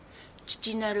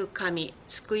父なる神、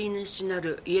救い主な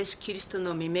るイエス・キリスト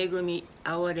の御恵み、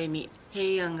憐れみ、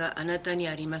平安があなたに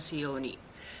ありますように。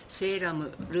セーラ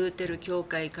ム・ルーテル教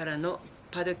会からの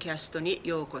パドキャストに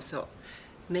ようこそ。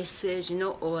メッセージ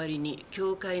の終わりに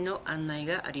教会の案内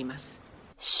があります。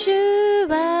主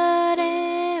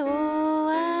我を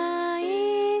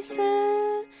愛す。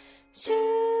主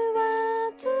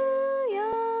は強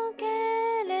け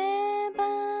れば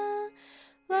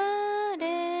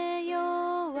我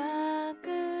弱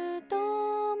くと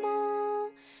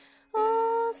も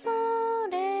恐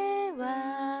れ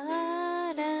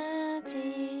はら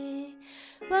じ。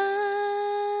我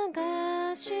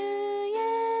が主イ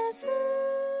エス、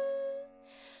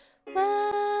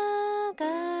我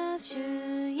が主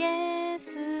イエ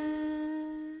ス、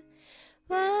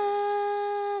我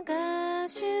が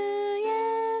主イ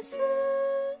エス、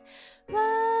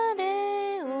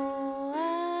我を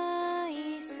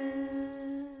愛す。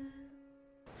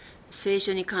聖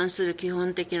書に関する基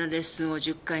本的なレッスンを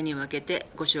10回に分けて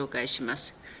ご紹介しま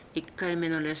す。1回目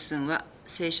のレッスンは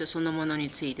聖書そのものに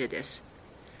ついてです。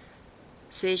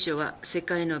聖書は世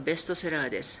界のベストセラー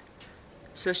です。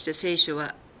そして聖書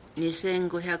は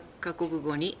2500カ国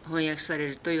語に翻訳され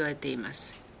ると言われていま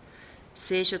す。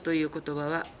聖書という言葉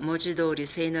は文字通り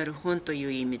聖なる本とい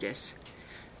う意味です。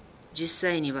実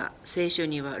際には聖書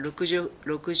には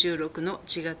66の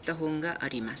違った本があ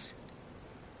ります。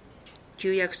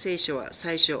旧約聖書は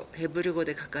最初ヘブル語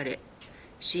で書かれ、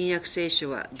新約聖書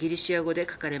はギリシア語で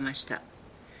書かれました。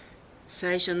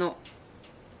最初の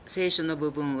聖書の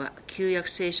部分は旧約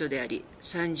聖書であり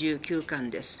39巻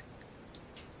です。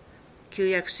旧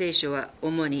約聖書は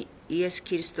主にイエス・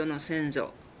キリストの先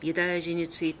祖ユダヤ人に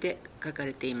ついて書か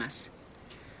れています。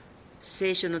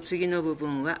聖書の次の部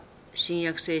分は新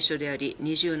約聖書であり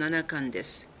27巻で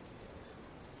す。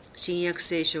新約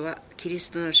聖書はキリス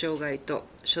トの生涯と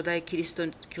初代キリスト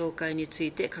教会につ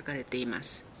いて書かれていま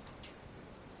す。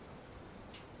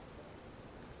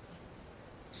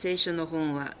聖書の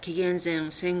本は紀元前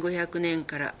1500年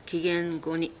から紀元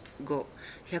後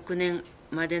100年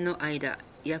までの間、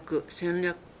約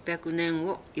1600年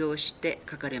を要して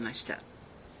書かれました。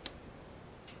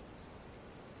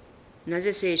な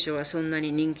ぜ聖書はそんな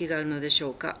に人気があるのでし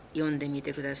ょうか。読んでみ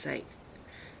てください。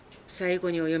最後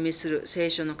にお読みする聖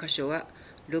書の箇所は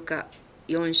ルカ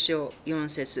4章4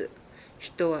節、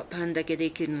人はパンだけで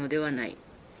生きるのではない。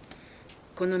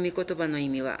この御言葉の意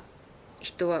味は、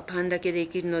人はパンだけで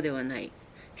生きるのではない。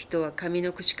人は神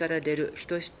の口から出る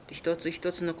一つ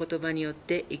一つの言葉によっ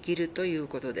て生きるという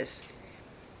ことです。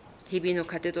日々の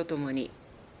糧とともに、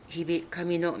日々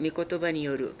神の御言葉に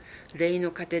よる霊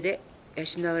の糧で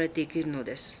養われて生きるの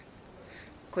です。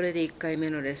これで1回目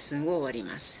のレッスンを終わり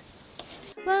ます。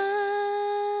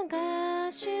我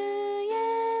が主イ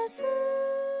エス、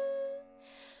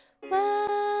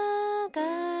我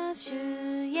が主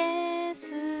イエ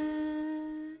ス、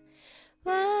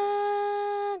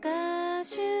我が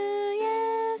主イ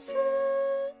エス、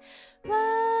我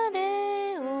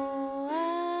を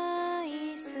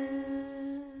愛す。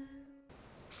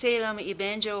セーラム・イ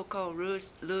ベンジョーカル・ル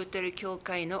ーテル教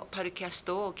会のパルキャス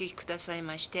トをお聞きください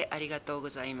ましてありがとうご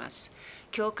ざいます。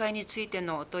教会について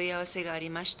のお問い合わせがあり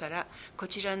ましたら、こ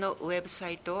ちらのウェブサ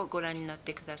イトをご覧になっ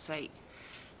てください。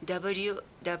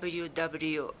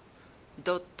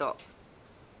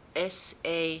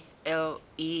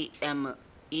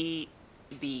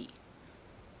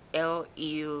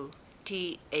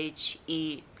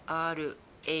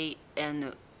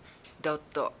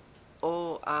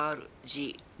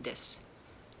です。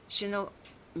主の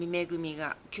御恵み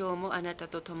が今日もあなた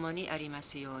と共にありま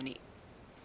すように。